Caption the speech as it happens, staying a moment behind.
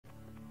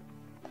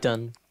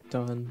Dun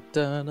dun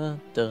dun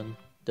dun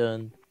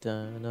dun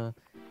dun dun.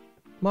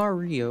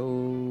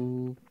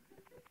 Mario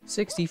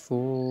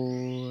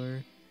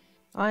 64.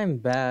 I'm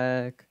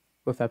back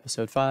with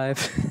episode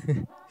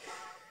 5.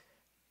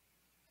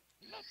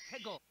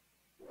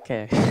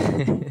 Okay.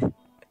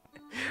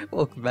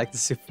 Welcome back to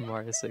Super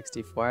Mario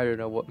 64. I don't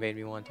know what made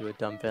me want to do a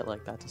dumb bit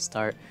like that to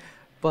start,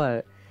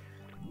 but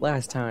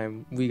last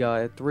time we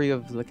got 3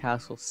 of the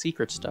castle's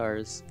secret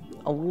stars,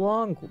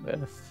 along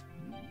with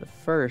the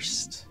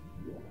first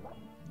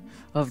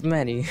of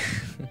many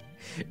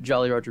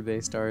Jolly Roger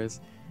Bay stars.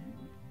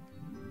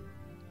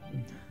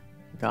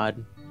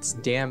 God, it's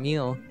damn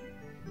Eel.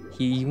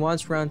 He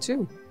wants round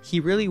 2. He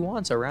really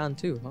wants a round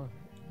 2, huh?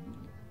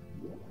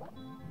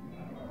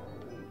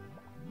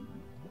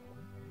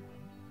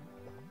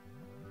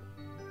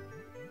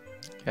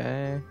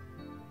 Okay.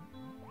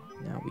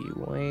 Now we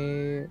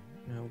wait.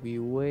 Now we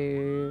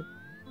wait.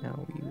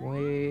 Now we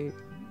wait.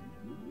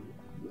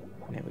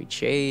 Now we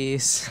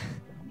chase.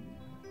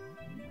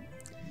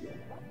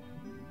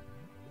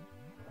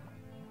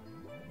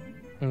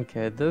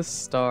 Okay, this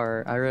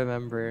star, I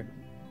remember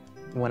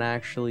when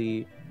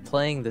actually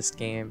playing this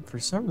game, for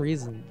some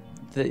reason,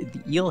 the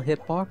eel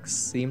hitbox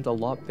seemed a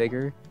lot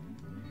bigger.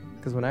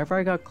 Because whenever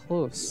I got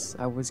close,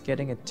 I was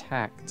getting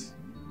attacked.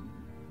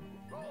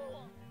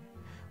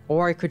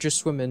 Or I could just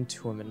swim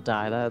into him and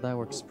die. That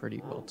works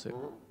pretty well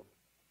too.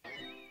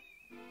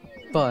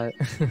 But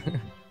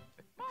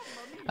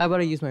how about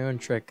I use my own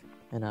trick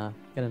and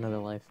get another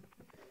life?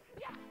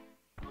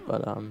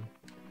 But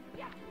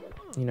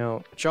you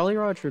know, Jolly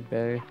Roger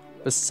Bay,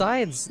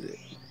 besides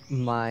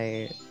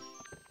my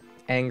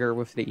anger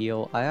with the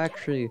eel,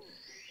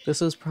 this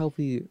is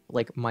probably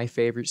like my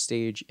favorite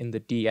stage in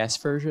the DS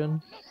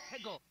version.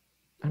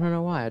 I don't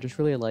know why, I just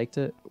really liked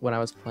it when I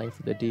was playing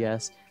for the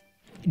DS.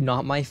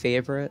 Not my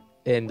favorite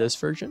in this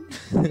version.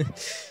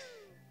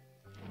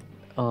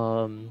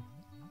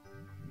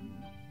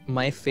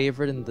 My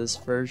favorite in this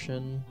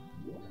version,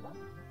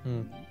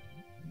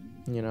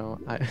 you know,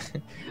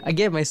 I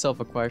gave myself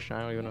a question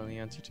I don't even know the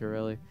answer to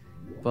really,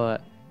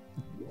 but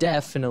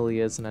definitely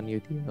isn't any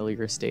of the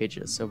earlier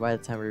stages. So by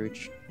the time we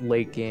reach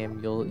late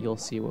game, you'll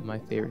see what my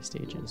favorite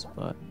stage is.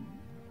 But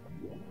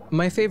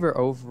my favorite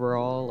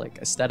overall, like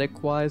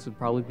aesthetic wise, would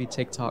probably be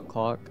TikTok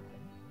Clock,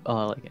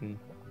 like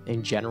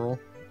in general.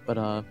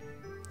 But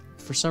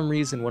for some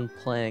reason when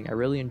playing, I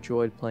really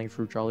enjoyed playing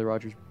through Jolly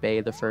Roger's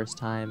Bay the first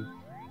time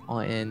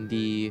in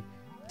the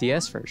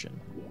DS version.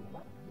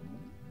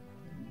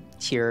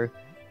 Here,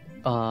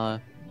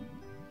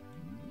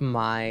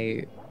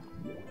 my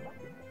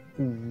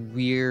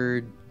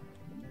weird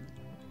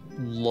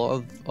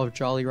love of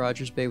Jolly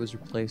Roger's Bay was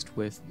replaced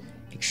with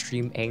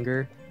extreme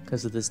anger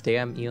because of this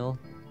damn eel.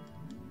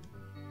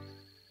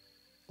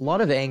 A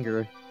lot of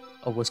anger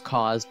was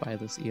caused by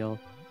this eel,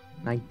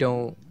 and I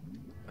don't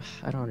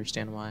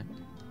understand why.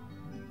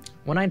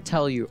 When I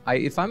tell you,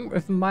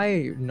 if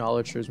my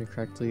knowledge serves me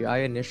correctly, I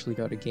initially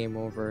got a game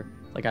over.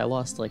 Like I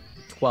lost like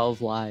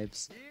 12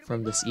 lives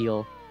from this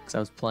eel because I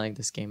was playing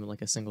this game in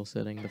like a single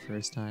sitting the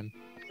first time,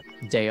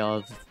 day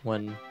of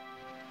when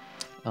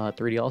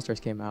 3D All Stars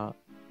came out.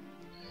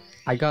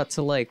 I got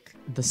to like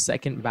the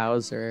second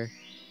Bowser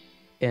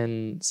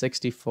in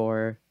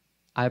 64.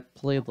 I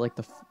played like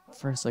the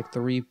first like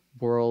 3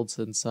 worlds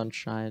in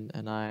Sunshine,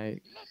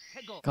 and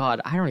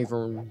God, I don't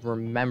even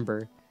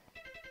remember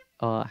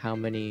how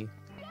many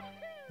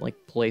like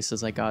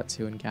places I got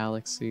to in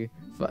Galaxy.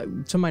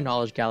 To my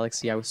knowledge,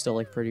 Galaxy, I was still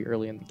like pretty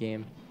early in the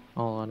game,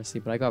 all honesty,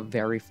 but I got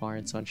very far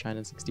in Sunshine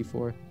in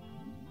 64.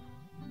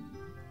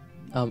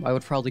 I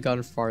would probably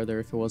gotten farther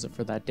if it wasn't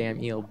for that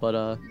damn eel, but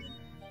a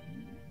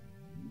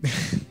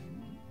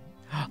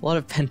lot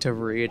of pent-up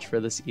rage for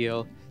this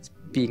eel. It's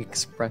being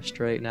expressed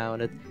right now,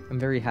 and I'm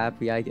very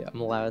happy I'm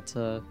allowed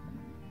to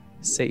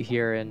sit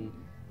here and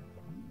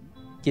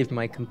give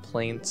my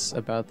complaints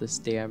about this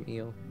damn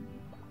eel.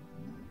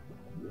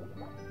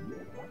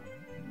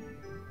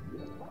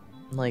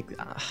 Like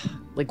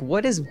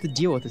what is the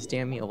deal with this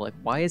damn eel? Like,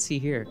 why is he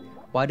here?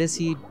 Why did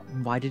he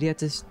have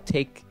to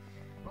take,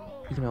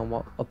 you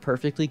know, a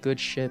perfectly good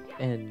ship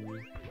and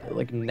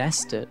like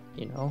nest it,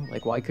 you know?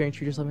 Like, why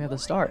couldn't you just let me have the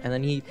star? And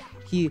then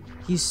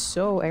he's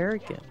so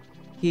arrogant.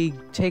 He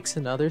takes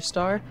another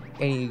star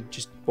and he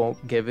just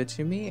won't give it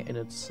to me, and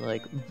it's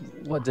like,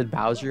 what, did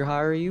Bowser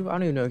hire you? I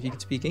don't even know if you can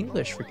speak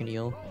English, freaking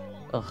eel.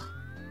 Ugh.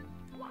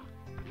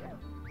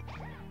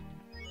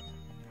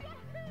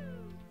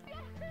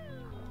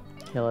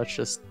 Okay, let's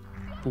just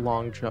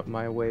long jump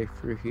my way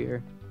through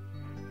here.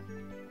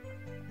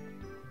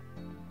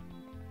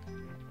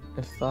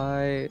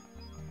 Okay,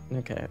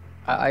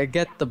 I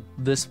get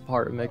this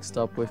part mixed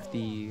up with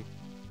the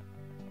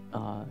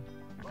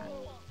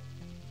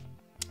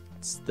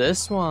it's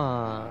this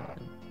one,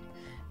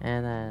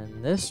 and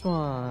then this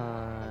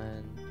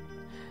one,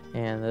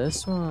 and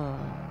this one,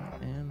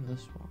 and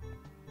this one.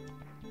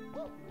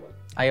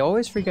 I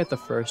always forget the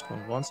first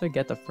one. Once I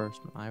get the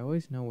first one, I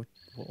always know what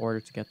order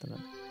to get them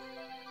in.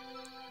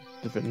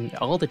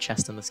 All the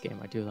chests in this game,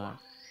 I do that.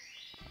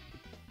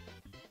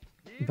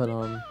 But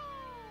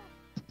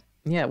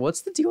Yeah,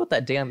 what's the deal with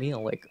that damn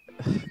eel? Like,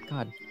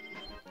 God.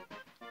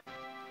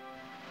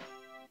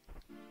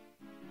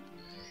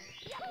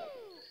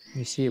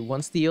 You see,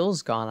 once the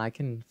eel's gone, I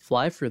can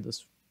fly through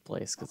this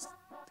place, because it's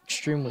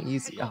extremely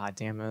easy. Ah,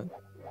 damn it.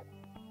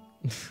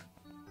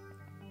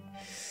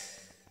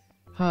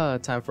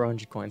 Time for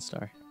 100 coin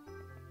star.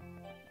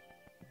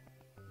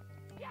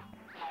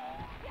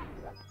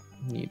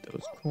 Need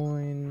those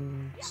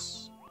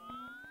coins.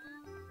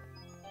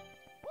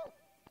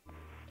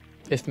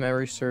 If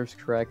memory serves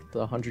correct, the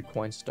 100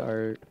 coin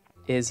star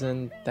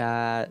isn't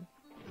that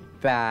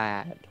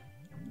bad.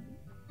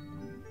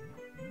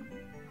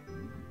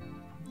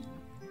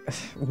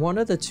 One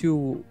of the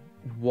two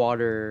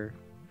water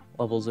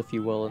levels, if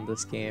you will, in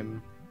this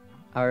game,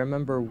 I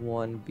remember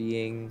one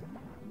being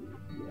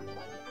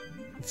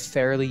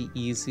fairly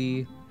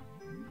easy.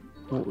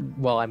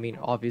 Well, I mean,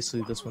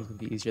 obviously this one's gonna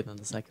be easier than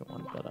the second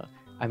one, but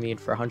I mean,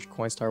 for 100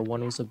 coin star,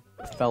 one was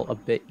felt a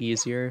bit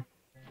easier,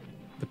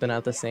 but then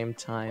at the same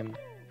time,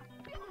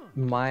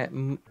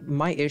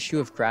 my issue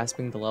of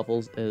grasping the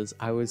levels is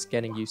I was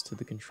getting used to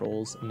the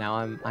controls. Now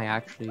I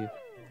actually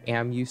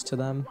am used to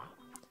them,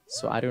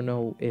 so I don't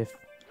know if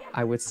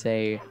I would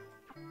say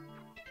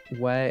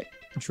Wet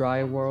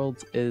Dry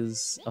World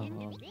is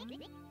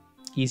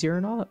easier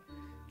or not,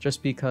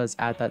 just because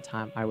at that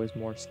time I was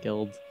more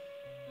skilled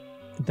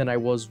than I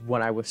was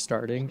when I was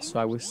starting,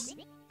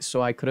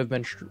 so I could have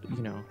been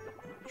you know,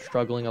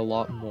 struggling a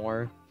lot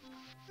more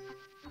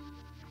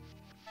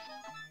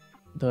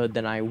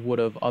than I would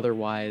have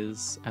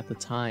otherwise at the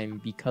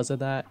time because of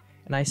that.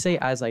 And I say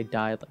as I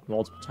died like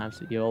multiple times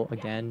to eel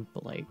again,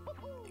 but like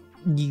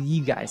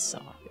you guys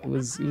saw it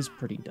was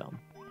pretty dumb.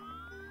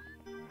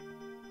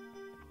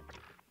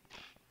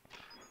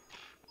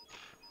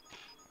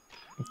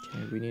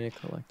 Okay, we need to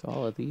collect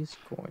all of these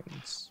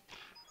coins.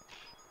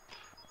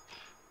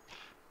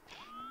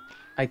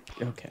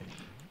 Okay.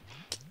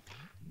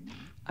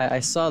 I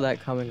saw that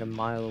coming a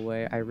mile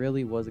away. I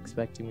really was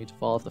expecting me to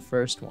fall off the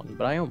first one,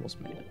 but I almost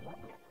made it.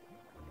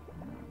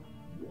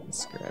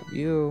 Let's grab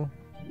you.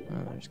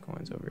 Oh, there's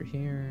coins over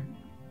here.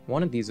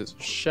 One of these is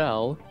a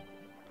shell.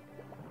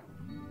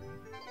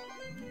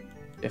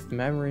 If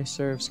memory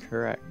serves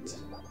correct.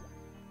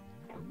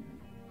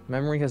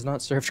 Memory has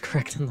not served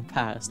correct in the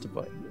past,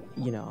 but,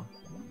 you know,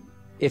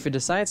 if it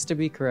decides to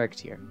be correct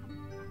here.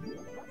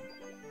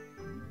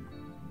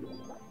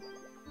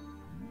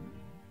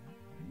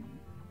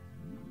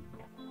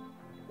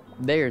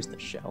 There's the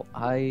shell.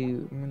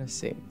 I'm gonna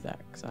save that,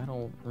 because I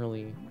don't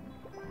really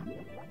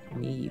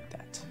need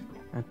that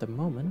at the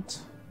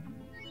moment.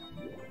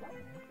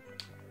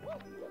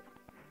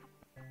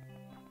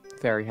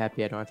 Very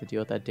happy I don't have to deal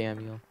with that damn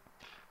eel.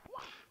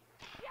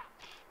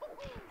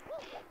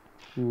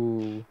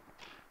 Ooh.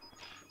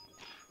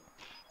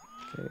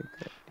 Okay,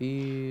 grab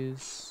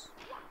these.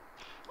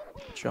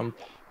 Jump.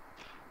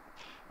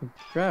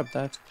 Grab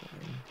that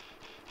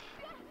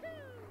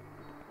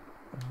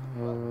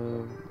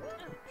coin.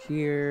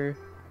 Here.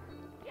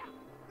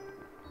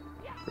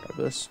 Grab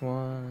this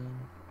one.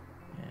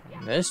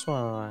 And this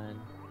one.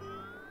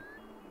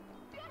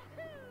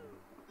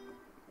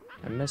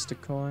 I missed a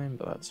coin,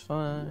 but that's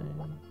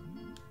fine.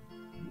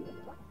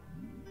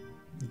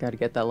 Gotta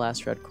get that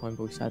last red coin,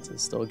 but besides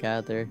it's still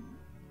gather.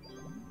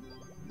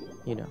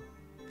 You know,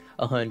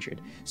 100.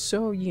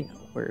 So, you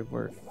know, we're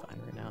fine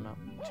right now, not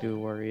too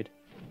worried.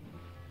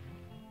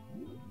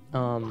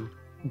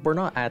 We're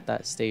not at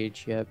that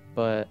stage yet,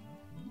 but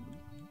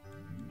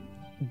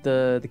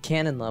the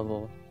cannon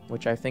level,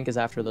 which I think is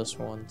after this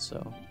one,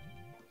 so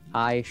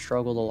I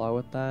struggled a lot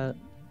with that.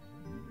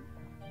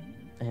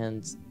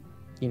 And,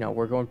 you know,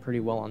 we're going pretty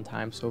well on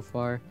time so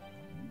far.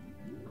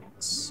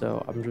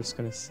 So I'm just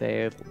gonna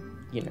say,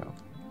 you know,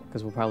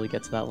 because we'll probably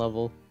get to that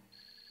level.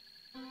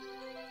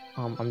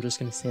 I'm just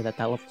gonna say that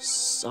level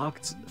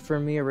sucked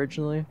for me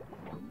originally.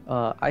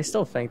 I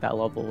still think that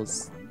level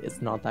is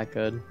not that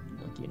good.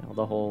 Like, you know,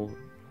 the whole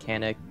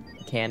cannon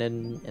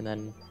and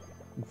then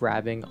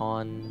grabbing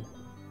on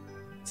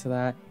to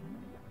that.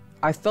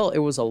 I felt it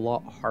was a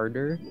lot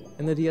harder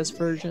in the DS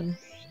version.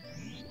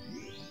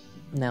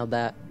 Now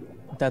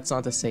that's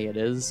not to say it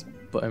is,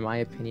 but in my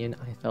opinion,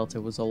 I felt it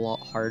was a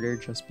lot harder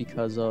just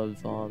because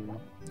of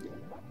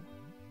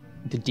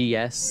the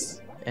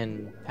DS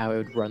and how it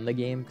would run the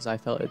game, because I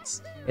felt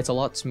it's a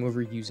lot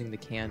smoother using the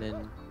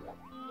cannon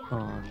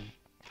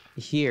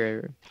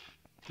here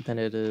than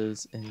it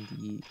is in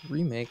the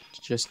remake,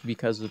 just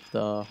because of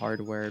the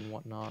hardware and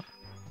whatnot.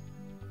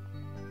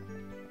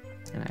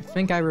 And I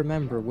think I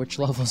remember which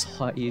level's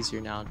a lot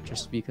easier now,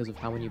 just because of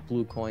how many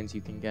blue coins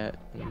you can get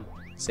and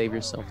save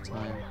yourself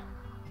time.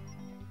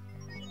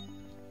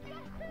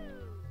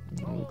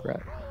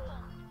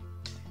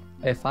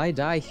 If I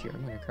die here,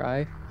 I'm gonna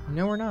cry.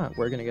 No, we're not.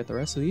 We're gonna get the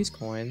rest of these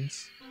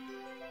coins.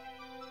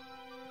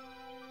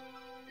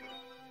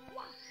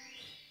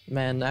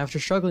 Man, after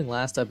struggling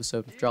last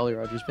episode with Jolly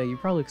Roger's Bay, you're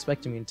probably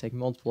expecting me to take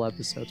multiple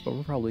episodes, but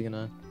we're probably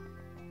gonna,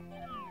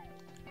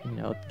 you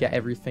know, get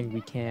everything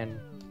we can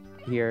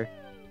here.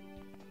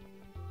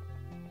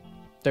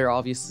 There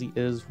obviously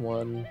is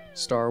one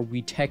star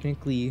we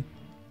technically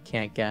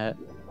can't get,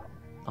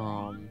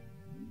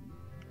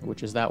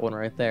 which is that one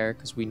right there,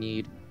 because we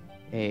need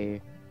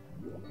a,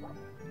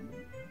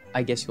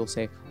 I guess you'll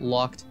say,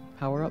 locked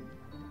power-up.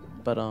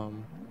 But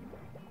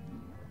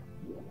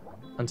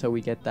until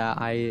we get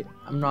that,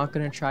 I'm not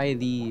gonna try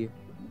the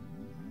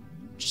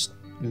just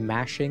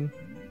mashing.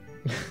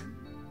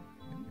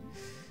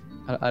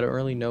 I don't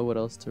really know what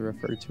else to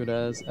refer to it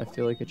as. I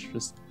feel like it's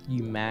just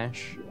you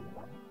mash.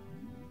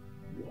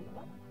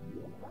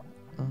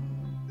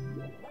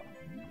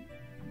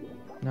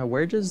 Now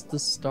where does the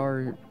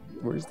star,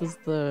 where does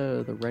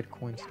the red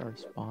coin star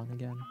spawn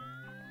again?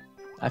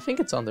 I think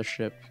it's on the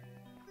ship.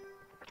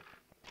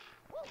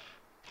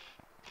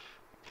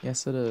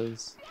 Yes, it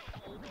is.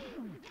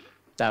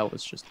 That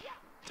was just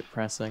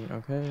depressing,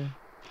 okay.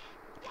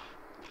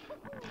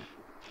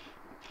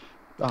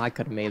 Oh, I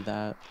could have made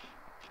that.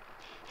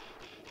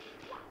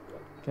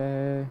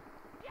 Okay.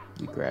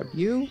 We grab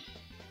you.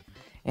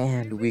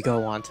 And we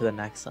go on to the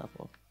next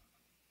level.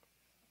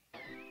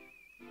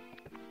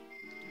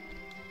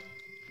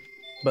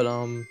 But,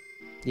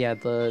 yeah,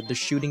 the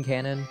shooting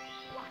cannon,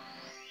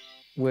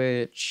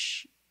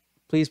 which,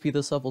 please be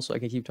this level so I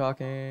can keep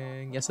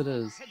talking. Yes, it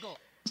is.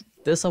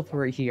 This level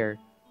right here,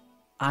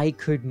 I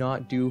could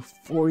not do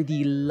for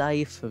the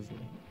life of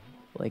me.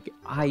 Like,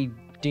 I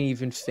didn't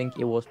even think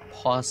it was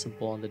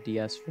possible on the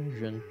DS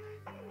version.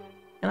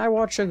 And I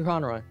watched Sugar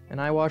Conroy,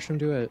 and I watched him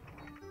do it.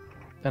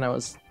 And I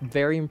was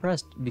very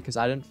impressed, because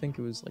I didn't think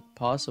it was, like,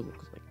 possible.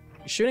 Cause,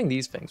 like, shooting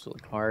these things was,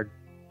 like, hard.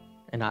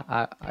 And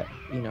I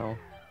you know,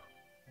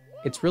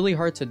 it's really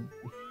hard to...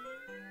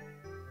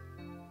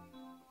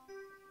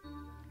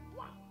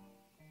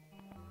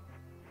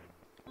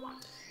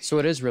 So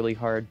it is really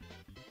hard.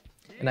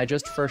 And I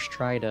just first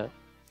tried it.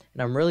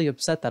 And I'm really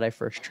upset that I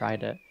first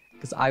tried it.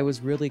 Because I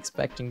was really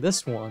expecting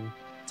this one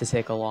to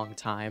take a long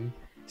time.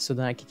 So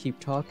then I could keep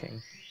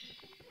talking.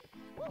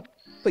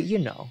 But you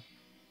know.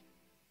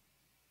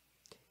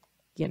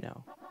 You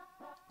know.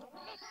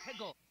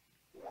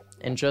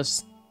 And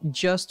just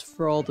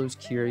for all those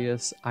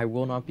curious, I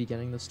will not be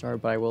getting the star,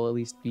 but I will at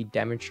least be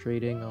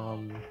demonstrating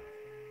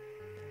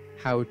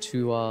how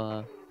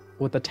to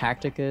what the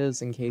tactic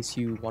is in case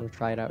you want to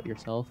try it out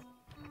yourself.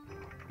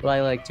 What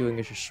I like doing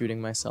is just shooting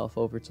myself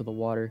over to the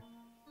water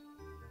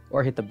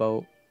or hit the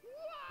boat.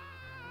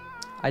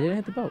 I didn't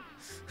hit the boat.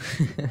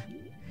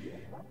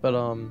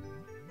 But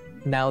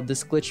now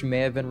this glitch may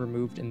have been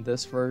removed in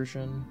this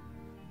version.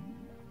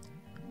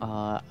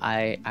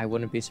 I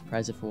wouldn't be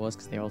surprised if it was,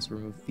 because they also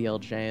removed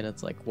BLJ, and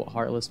it's like, what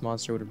heartless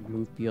monster would have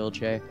removed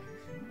BLJ?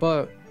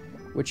 But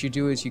what you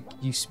do is you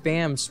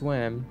spam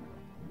swim,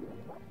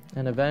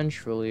 and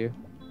eventually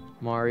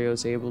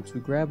Mario's able to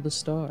grab the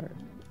star.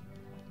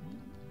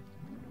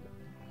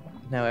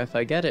 Now if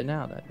I get it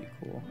now, that'd be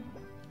cool.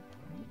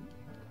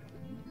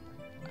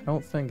 I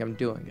don't think I'm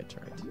doing it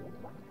right.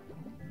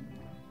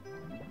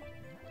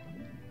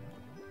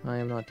 I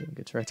am not doing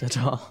it right at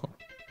all.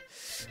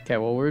 Okay,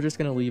 well, we're just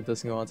gonna leave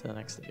this and go on to the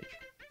next stage.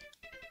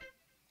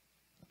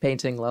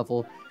 Painting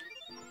level.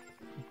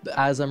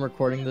 As I'm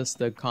recording this,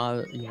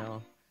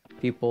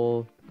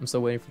 people, I'm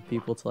still waiting for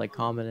people to like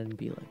comment and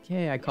be like,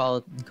 hey, I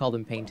call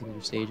them painting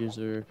your stages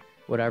or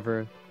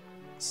whatever.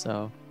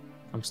 So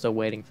I'm still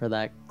waiting for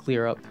that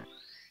clear up.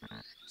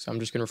 So I'm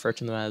just gonna refer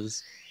to them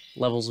as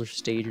levels or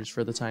stages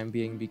for the time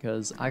being,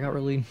 because I don't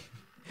really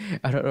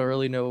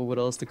know what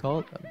else to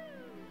call them.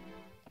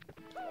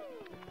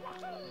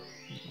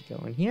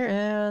 Go in here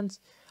and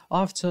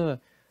off to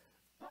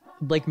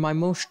like my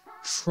most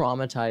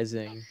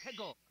traumatizing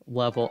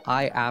level.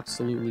 I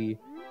absolutely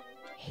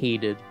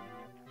hated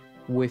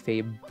with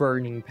a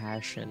burning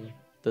passion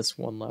this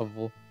one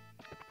level,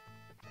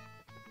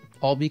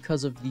 all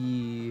because of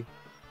the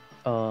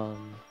well,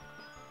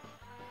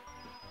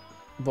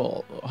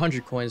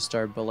 100 coins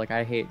star, but like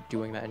I hate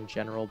doing that in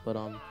general. But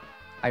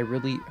I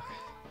really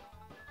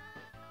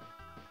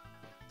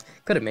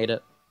could have made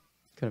it.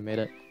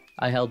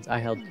 I held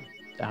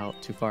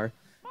out too far.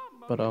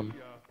 But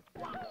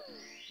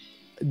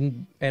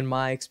in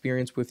my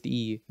experience with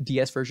the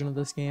DS version of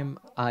this game,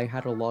 I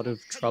had a lot of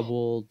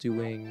trouble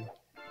doing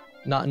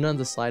none of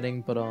the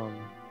sliding, but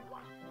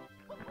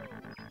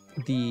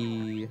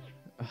the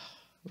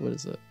what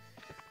is it?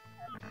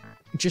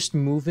 Just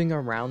moving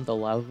around the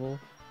level,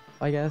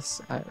 I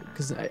guess.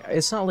 Because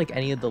it's not like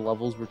any of the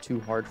levels were too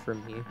hard for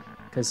me,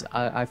 because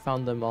I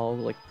found them all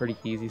like pretty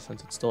easy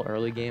since it's still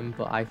early game.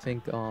 But I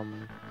think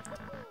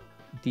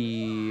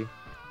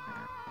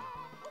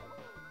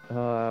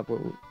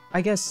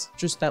I guess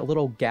just that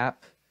little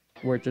gap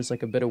where there's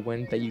like a bit of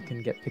wind that you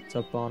can get picked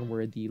up on,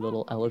 where the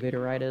little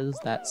elevator ride is,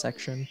 that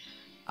section.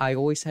 I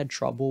always had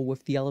trouble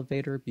with the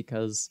elevator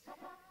because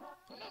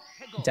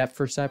depth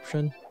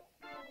perception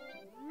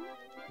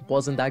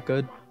wasn't that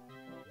good.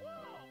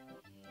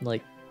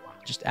 Like,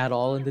 just at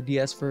all in the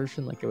DS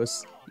version. Like, it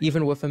was,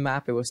 even with a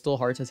map, it was still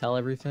hard to tell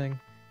everything.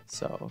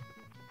 So,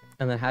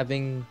 and then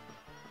having,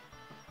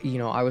 you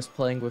know, I was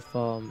playing with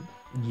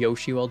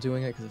Yoshi while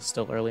doing it because it's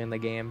still early in the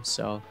game,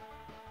 so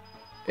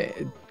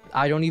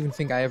I don't even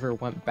think I ever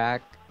went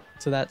back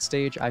to that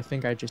stage, I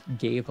think I just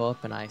gave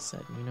up and I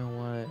said, you know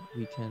what,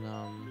 we can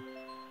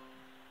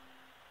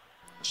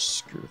just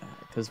screw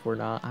that, because we're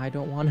not. I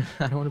don't want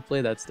to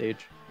play that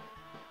stage.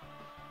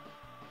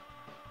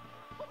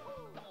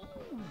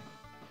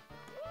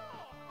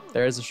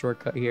 There is a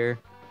shortcut here.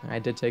 I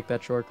did take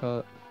that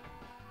shortcut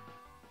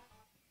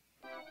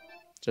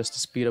just to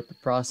speed up the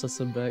process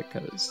a bit,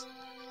 because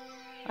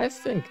I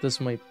think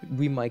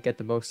we might get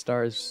the most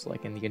stars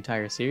like in the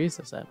entire series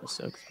this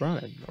episode, because we're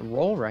on a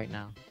roll right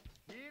now.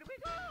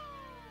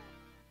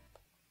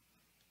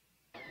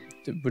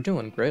 Dude, we're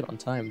doing great on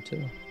time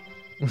too.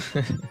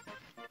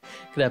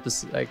 Could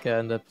episode, I could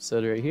end the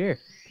episode right here.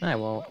 I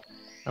won't.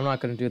 I'm not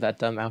gonna do that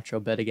dumb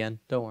outro bit again.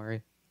 Don't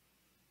worry.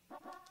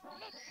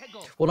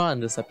 Well, not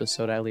in this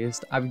episode at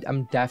least.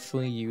 I'm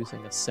definitely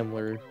using a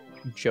similar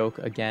joke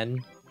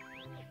again,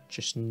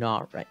 just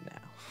not right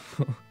now.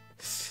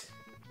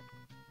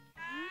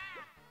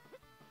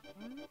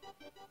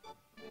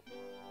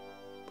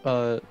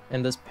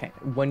 In this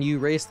when you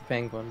race the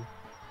penguin,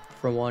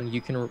 for one,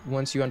 you can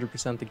once you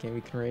 100% the game,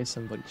 you can race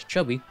him, but he's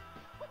chubby.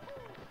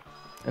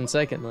 And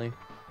secondly,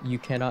 you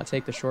cannot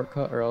take the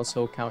shortcut, or else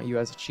he'll count you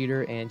as a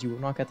cheater, and you will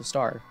not get the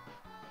star.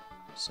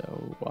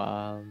 So,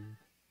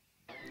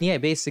 yeah,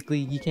 basically,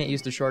 you can't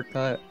use the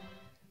shortcut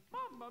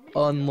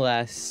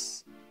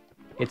unless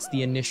it's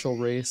the initial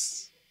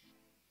race.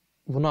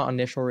 Well, not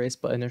initial race,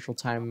 but initial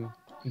time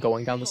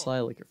going down the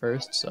slide, like at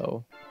first,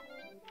 so...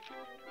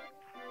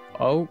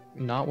 Oh,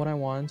 not what I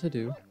wanted to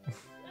do.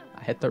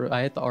 I hit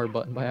the R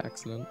button by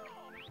accident.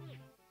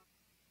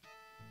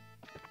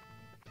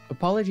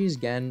 Apologies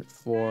again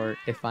for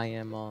if I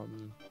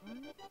am,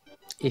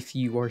 if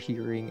you are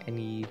hearing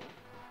any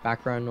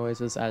background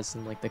noises, as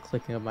in like the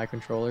clicking of my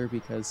controller,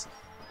 because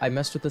I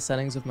messed with the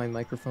settings of my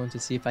microphone to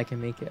see if I can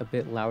make it a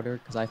bit louder,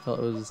 because I felt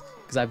it was,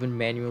 because I've been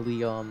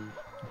manually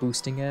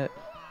boosting it.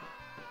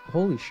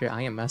 Holy shit,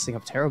 I am messing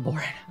up terrible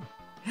right now.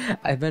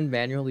 I've been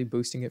manually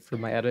boosting it for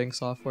my editing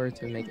software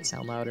to make it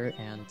sound louder,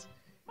 and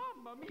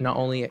not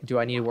only do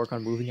I need to work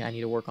on moving it, I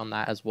need to work on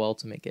that as well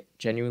to make it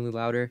genuinely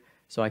louder,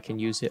 so I can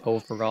use it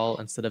overall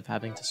instead of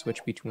having to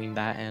switch between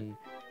that and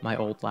my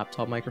old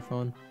laptop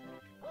microphone.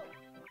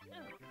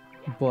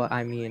 But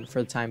I mean,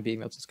 for the time being,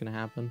 that's what's gonna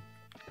happen.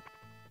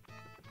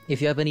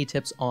 If you have any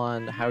tips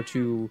on how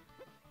to,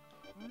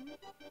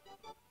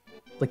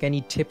 like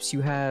any tips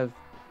you have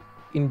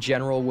in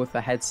general with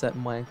a headset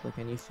mic, like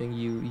anything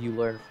you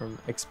learn from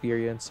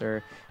experience,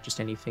 or just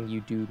anything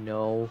you do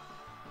know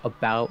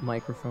about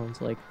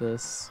microphones like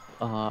this,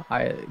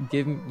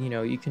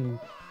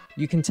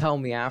 you can tell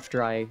me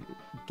after I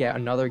get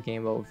another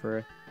game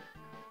over.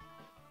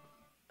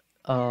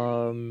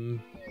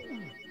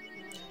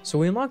 So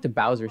we unlocked a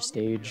Bowser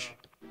stage.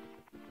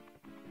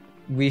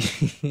 We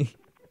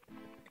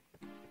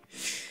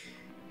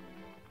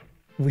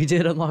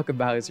did unlock a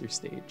Bowser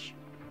stage.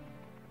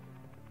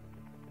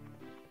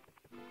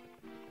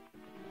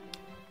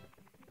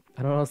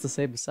 I don't know what else to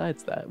say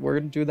besides that. We're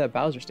gonna do that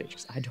Bowser stage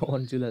because I don't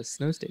want to do that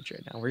snow stage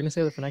right now. We're gonna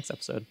save it for next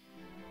episode.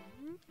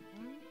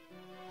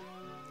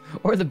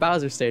 Or the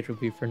Bowser stage will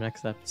be for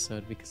next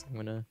episode, because I'm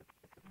gonna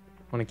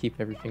want to keep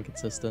everything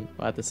consistent,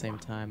 but at the same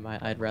time,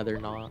 I'd rather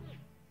not.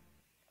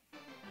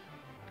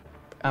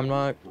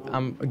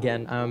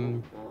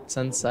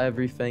 Since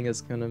everything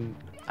is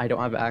I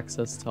don't have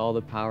access to all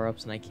the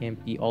power-ups, and I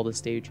can't beat all the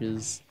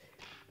stages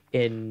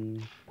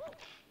in,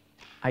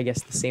 I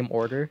guess, the same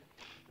order.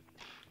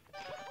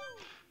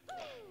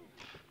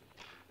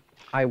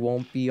 I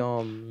won't be,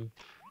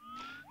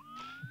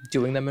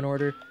 doing them in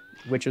order,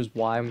 which is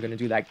why I'm gonna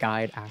do that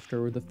guide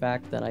after the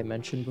fact that I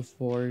mentioned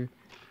before,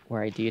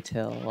 where I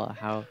detail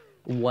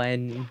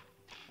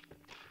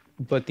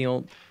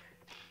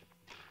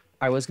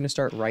I was gonna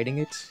start writing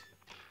it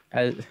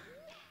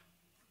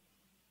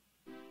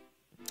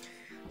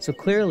so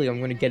clearly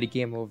I'm gonna get a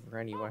game over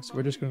anyway, so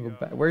we're just gonna go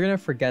back. We're gonna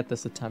forget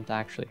this attempt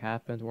actually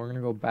happened. We're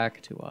gonna go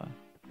back to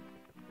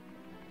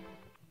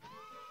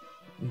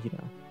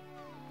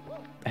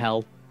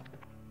hell.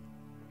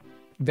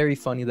 Very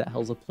funny that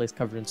hell's a place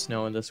covered in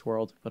snow in this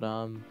world, but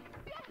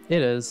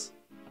it is.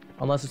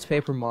 Unless it's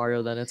Paper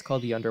Mario, then it's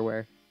called the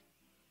Underwear.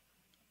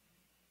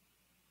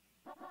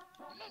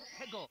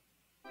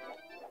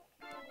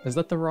 Is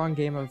that the wrong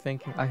game I'm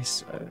thinking? I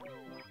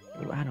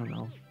don't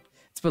know.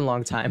 It's been a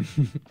long time.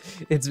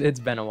 It's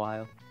been a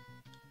while.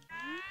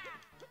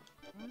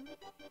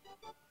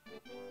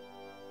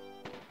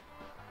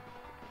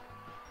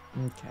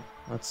 Okay,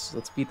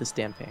 let's beat this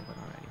damn penguin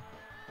already.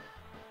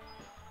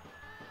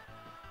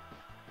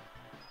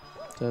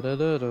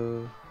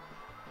 Da-da-da-da.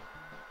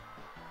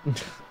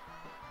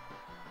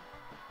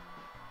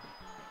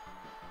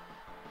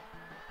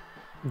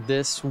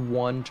 This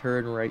one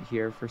turn right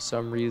here, for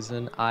some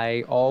reason,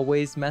 I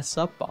always mess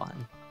up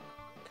on.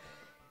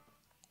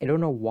 I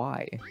don't know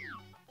why.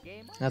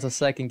 That's a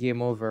second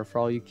game over. For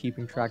all you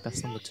keeping track,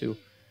 that's number 2.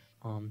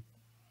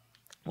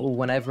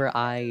 Whenever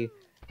I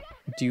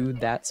do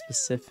that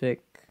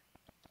specific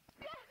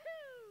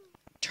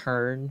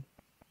turn,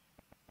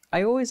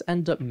 I always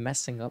end up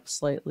messing up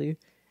slightly,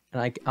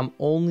 And I'm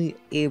only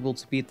able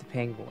to beat the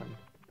penguin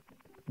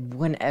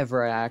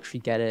whenever I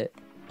actually get it,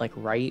 like,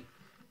 right.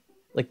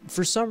 Like,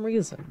 for some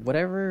reason,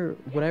 whatever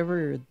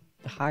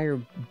higher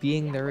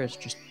being there is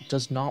just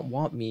does not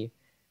want me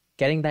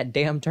getting that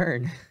damn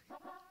turn.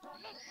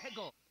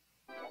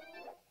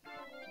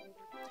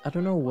 I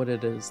don't know what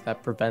it is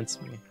that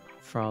prevents me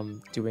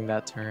from doing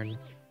that turn,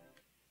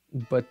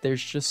 but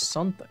there's just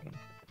something.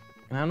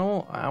 And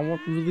I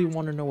really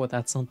want to know what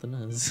that something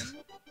is.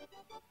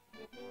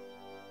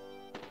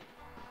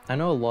 I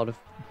know a lot of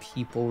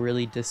people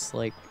really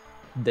dislike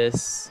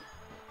this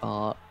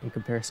in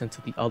comparison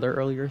to the other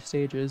earlier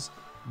stages.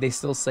 They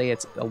still say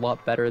it's a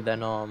lot better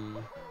than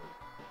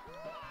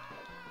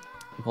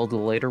well, the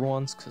later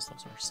ones, because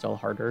those are still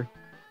harder.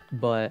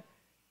 But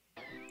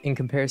in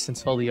comparison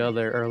to all the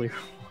other earlier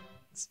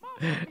ones,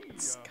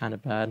 it's kind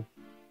of bad.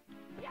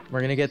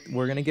 We're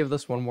gonna give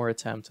this one more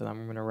attempt, and then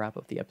we're gonna wrap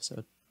up the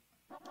episode.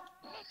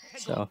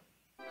 So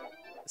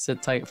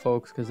sit tight,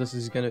 folks, because this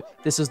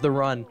is the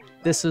run.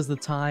 This is the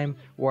time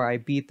where I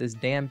beat this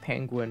damn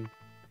penguin.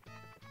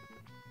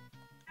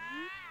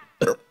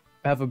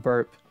 I have a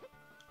burp.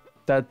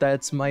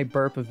 That's my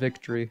burp of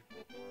victory.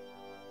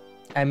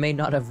 I may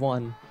not have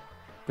won,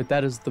 but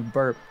that is the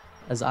burp,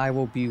 as I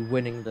will be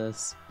winning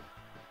this.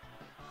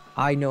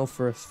 I know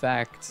for a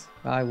fact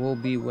I will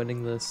be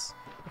winning this,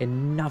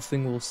 and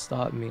nothing will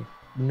stop me.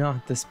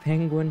 Not this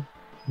penguin,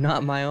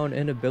 not my own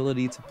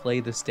inability to play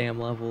this damn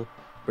level,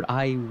 but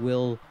I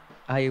will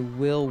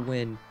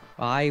win.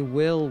 I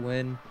will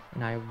win,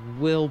 and I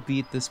will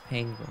beat this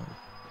penguin.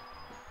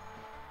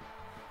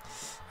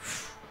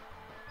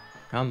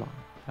 Come on,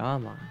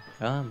 come on,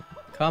 come on,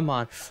 come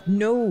on.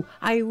 No,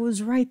 I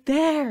was right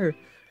there.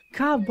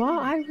 Come on,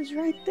 I was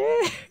right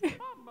there.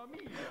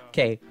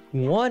 Okay,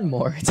 one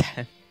more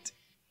attempt.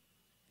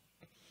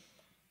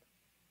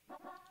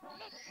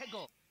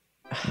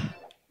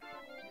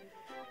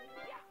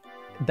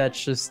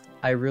 That's just,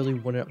 I really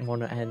wouldn't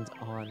want to end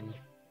on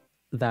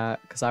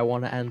that, because I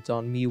want to end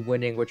on me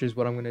winning, which is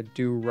what I'm going to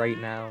do right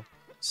now.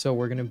 So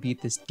we're going to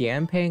beat this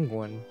damn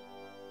penguin.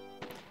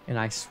 And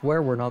I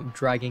swear we're not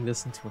dragging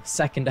this into a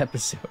second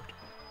episode.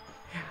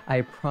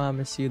 I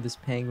promise you this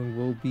penguin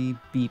will be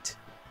beat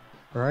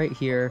right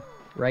here,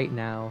 right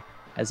now,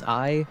 as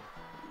I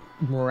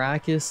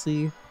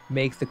miraculously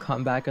make the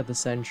comeback of the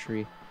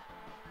century.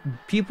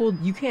 People,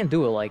 you can't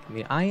do it like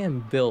me. I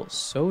am built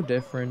so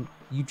different.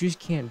 You just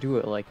can't do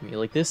it like me.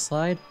 Like this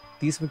slide,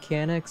 these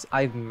mechanics,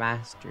 I've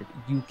mastered.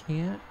 You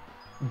can't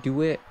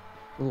do it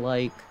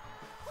like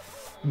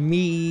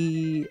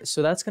me.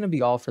 So that's gonna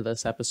be all for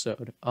this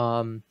episode.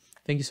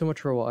 Thank you so much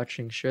for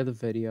watching. Share the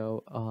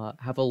video.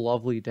 Have a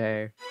lovely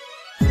day.